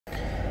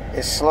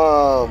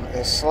Islam,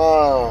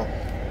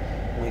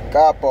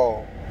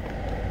 Wingapo.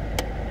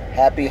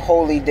 Happy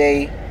holy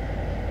day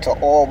to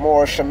all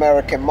Moorish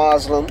American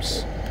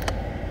Muslims.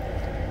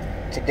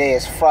 Today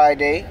is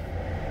Friday,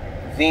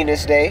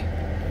 Venus Day.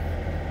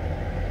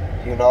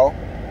 You know,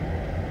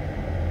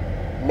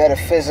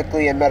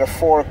 metaphysically and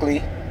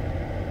metaphorically,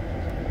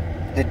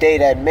 the day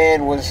that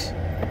man was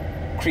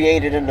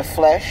created in the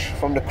flesh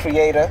from the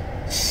Creator,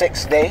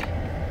 6th day.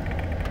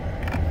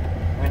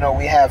 We know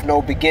we have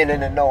no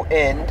beginning and no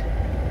end.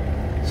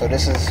 So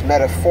this is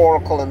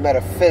metaphorical and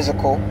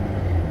metaphysical,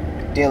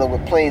 dealing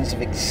with planes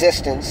of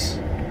existence.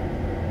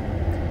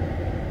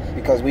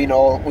 Because we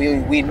know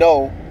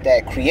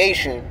that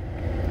creation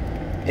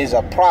is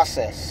a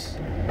process,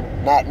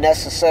 not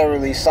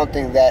necessarily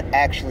something that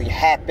actually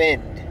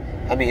happened.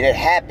 I mean, it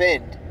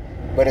happened,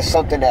 but it's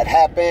something that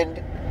happened,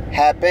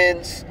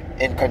 happens,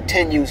 and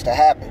continues to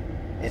happen.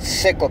 It's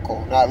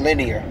cyclical, not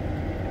linear.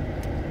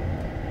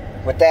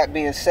 With that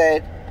being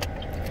said,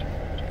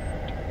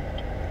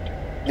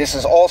 this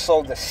is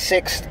also the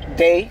 6th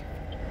day,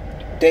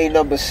 day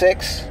number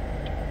 6,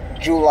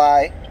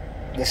 July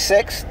the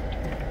 6th,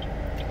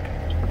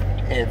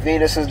 and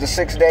Venus is the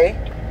 6th day.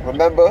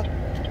 Remember,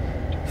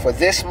 for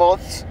this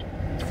month,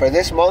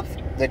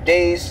 the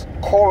days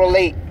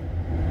correlate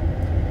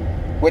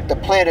with the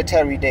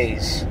planetary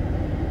days,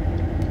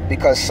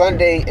 because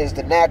Sunday is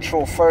the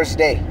natural first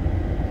day,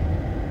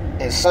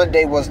 and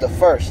Sunday was the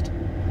first.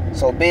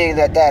 So being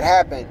that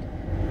happened,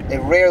 it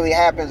rarely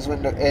happens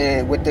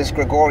with this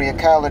Gregorian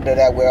calendar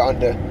that we're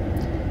under,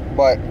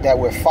 but that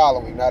we're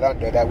following, not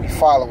under, that we're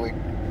following.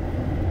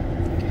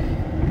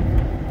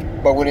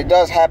 But when it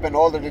does happen,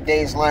 all of the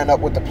days line up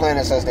with the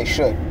planets as they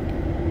should.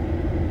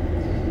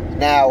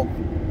 Now,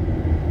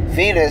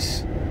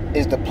 Venus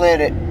is the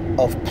planet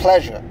of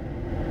pleasure,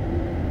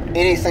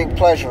 anything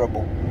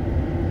pleasurable.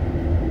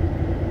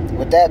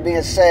 With that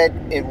being said,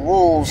 it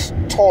rules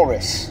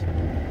Taurus,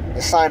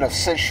 the sign of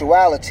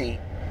sensuality,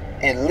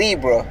 and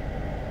Libra,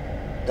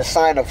 the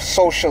sign of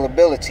social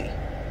ability.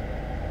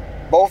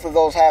 Both of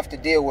those have to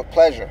deal with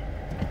pleasure,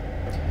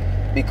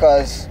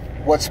 because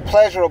what's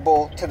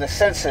pleasurable to the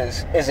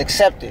senses is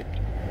accepted.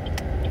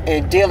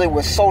 In dealing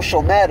with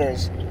social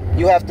matters,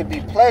 you have to be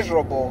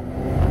pleasurable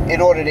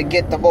in order to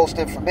get the most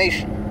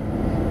information,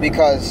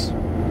 because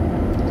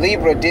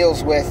Libra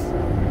deals with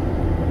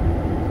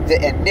the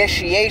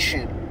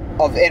initiation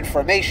of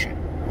information.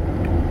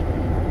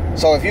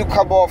 So if you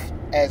come off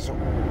as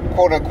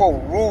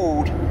quote-unquote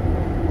rude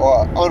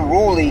or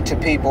unruly to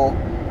people,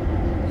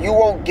 you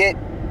won't get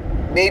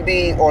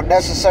maybe or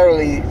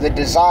necessarily the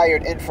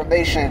desired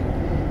information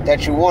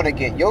that you want to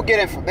get. You'll get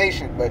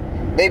information, but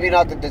maybe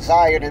not the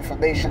desired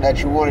information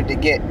that you wanted to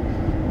get,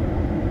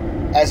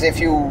 as if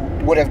you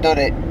would have done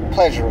it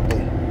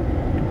pleasurably.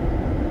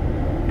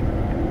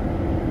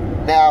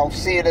 Now,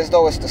 seeing as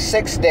though it's the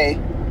 6th day,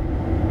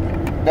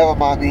 never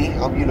mind me,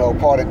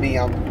 pardon me,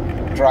 I'm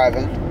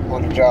driving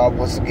on the job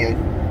once again.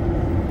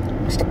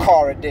 It's the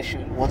car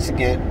edition once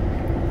again.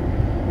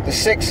 The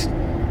 6th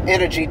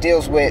energy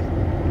deals with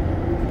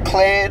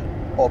clan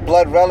or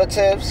blood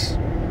relatives,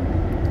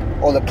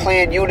 or the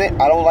clan unit.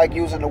 I don't like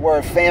using the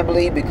word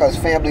family, because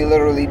family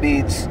literally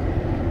means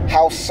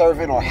house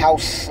servant or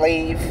house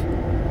slave.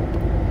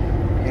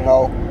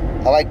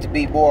 I like to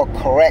be more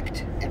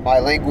correct in my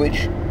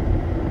language.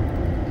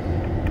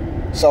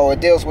 So it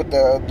deals with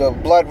the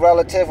blood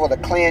relative or the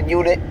clan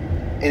unit,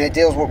 and it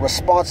deals with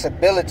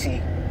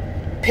responsibility,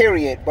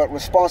 period, but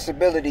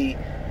responsibility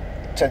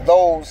to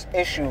those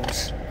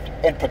issues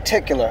in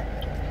particular.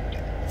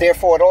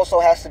 Therefore, it also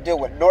has to deal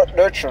with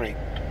nurturing,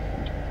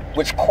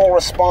 which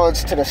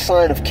corresponds to the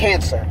sign of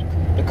Cancer,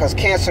 because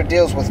Cancer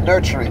deals with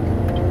nurturing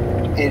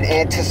and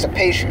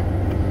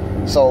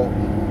anticipation. So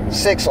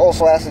 6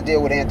 also has to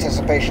deal with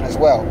anticipation as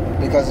well,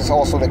 because it's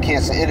also the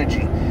Cancer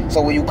energy.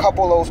 So when you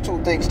couple those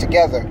two things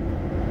together,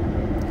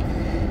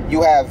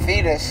 you have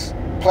Venus,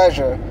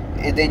 pleasure,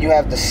 and then you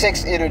have the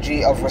 6th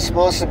energy of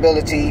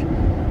responsibility,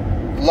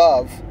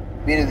 love,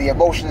 meaning the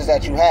emotions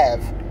that you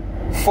have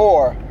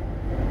for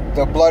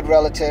the blood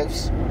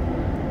relatives,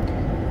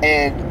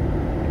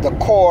 and the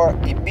core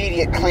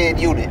immediate clan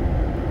unit,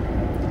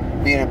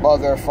 meaning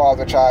mother,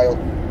 father, child,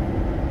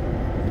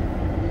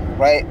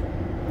 right?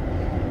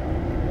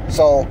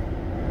 So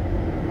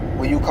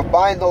when you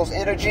combine those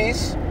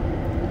energies,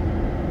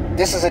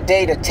 this is a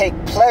day to take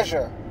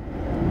pleasure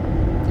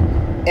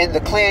in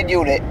the clan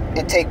unit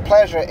and take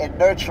pleasure in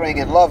nurturing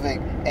and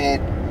loving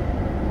and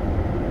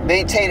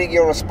maintaining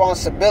your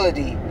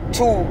responsibility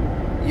to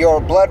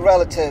your blood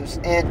relatives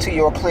and to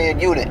your clan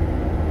unit.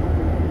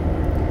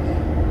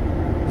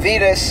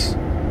 Venus,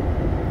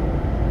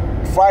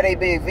 Friday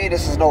being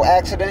Venus, is no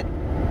accident.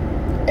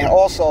 And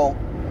also,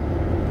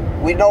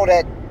 we know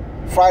that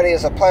Friday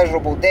is a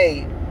pleasurable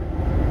day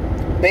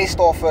based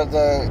off of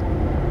the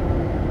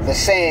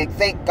saying,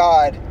 thank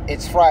God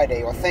it's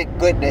Friday, or thank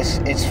goodness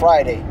it's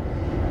Friday,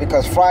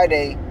 because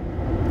Friday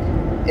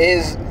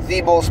is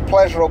the most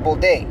pleasurable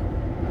day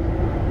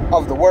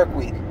of the work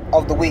week,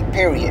 of the week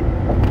period.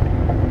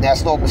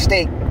 That's no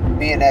mistake,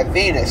 being that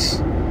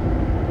Venus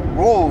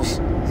rules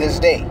this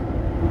day.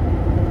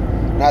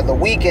 Now the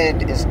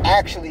weekend is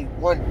actually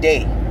one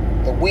day.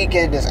 The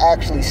weekend is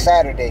actually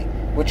Saturday,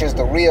 which is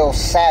the real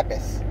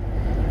Sabbath.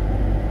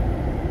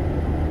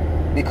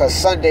 Because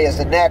Sunday is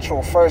the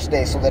natural first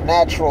day, so the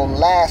natural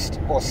last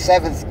or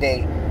seventh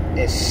day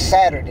is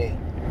Saturday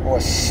or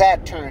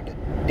Saturn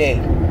day,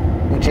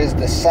 which is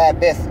the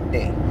Sabbath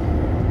day.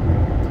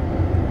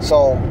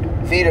 So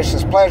Venus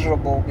is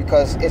pleasurable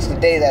because it's the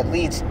day that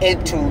leads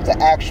into the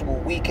actual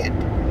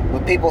weekend.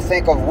 When people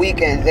think of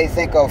weekend, they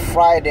think of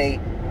Friday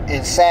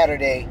and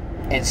Saturday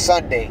and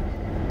Sunday,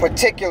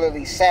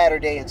 particularly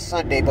Saturday and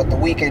Sunday, but the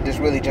weekend is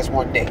really just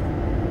one day.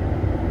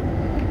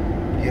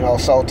 You know,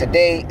 so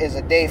today is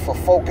a day for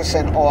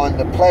focusing on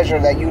the pleasure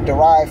that you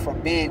derive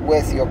from being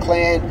with your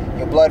clan,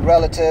 your blood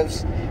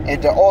relatives,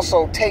 and to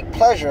also take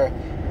pleasure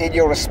in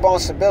your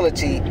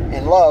responsibility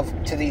and love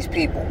to these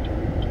people.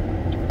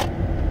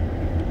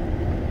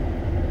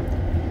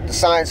 The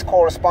signs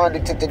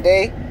corresponding to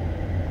today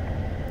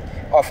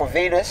are for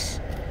Venus,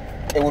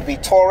 it would be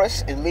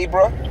Taurus and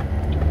Libra.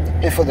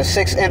 And for the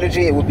sixth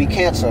energy, it would be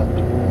Cancer.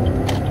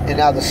 And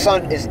now the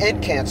sun is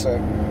in Cancer.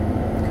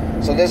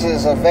 So this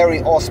is a very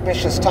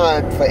auspicious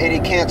time for any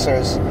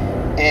Cancers.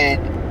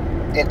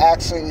 And it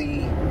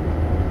actually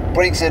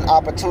brings in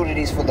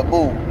opportunities for the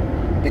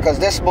moon. Because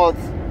this month,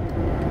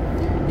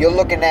 you're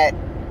looking at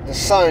the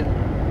sun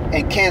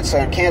in Cancer.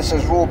 And Cancer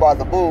is ruled by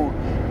the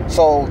moon.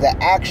 So the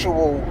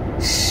actual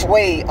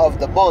sway of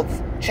the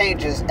month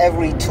changes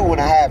every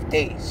 2.5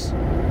 days.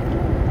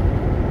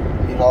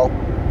 You know?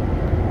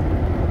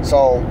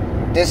 So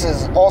this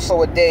is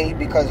also a day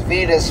because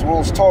Venus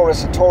rules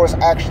Taurus, and Taurus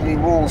actually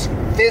rules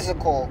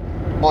physical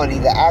money,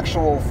 the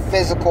actual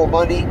physical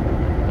money,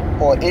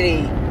 or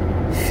any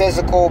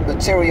physical,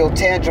 material,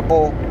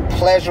 tangible,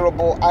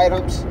 pleasurable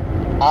items,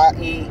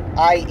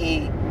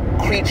 i.e.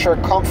 creature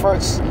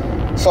comforts.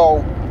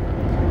 So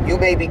you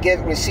may be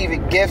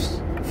receiving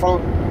gifts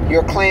from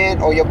your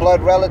clan or your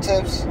blood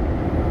relatives,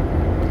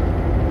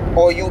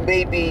 or you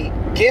may be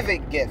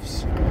giving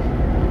gifts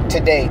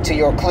today to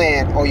your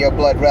clan or your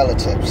blood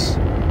relatives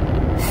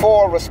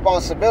for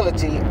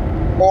responsibility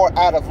or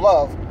out of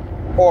love,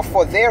 or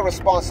for their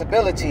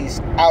responsibilities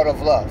out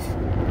of love.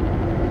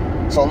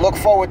 So look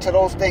forward to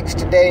those things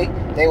today.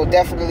 They will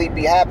definitely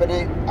be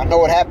happening. I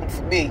know it happened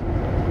for me.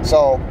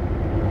 So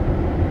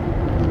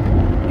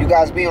you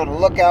guys be on the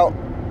lookout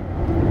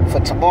for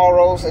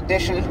tomorrow's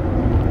edition.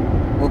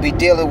 We'll be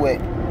dealing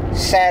with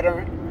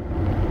Saturn,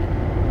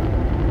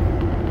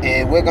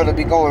 and we're going to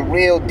be going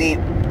real deep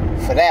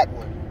for that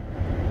one.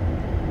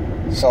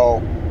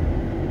 So,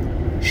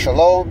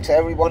 shalom to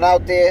everyone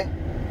out there.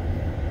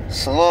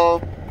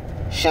 Salam,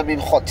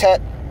 Shamim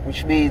Chotet,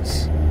 which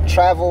means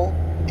travel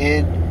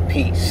in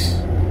peace.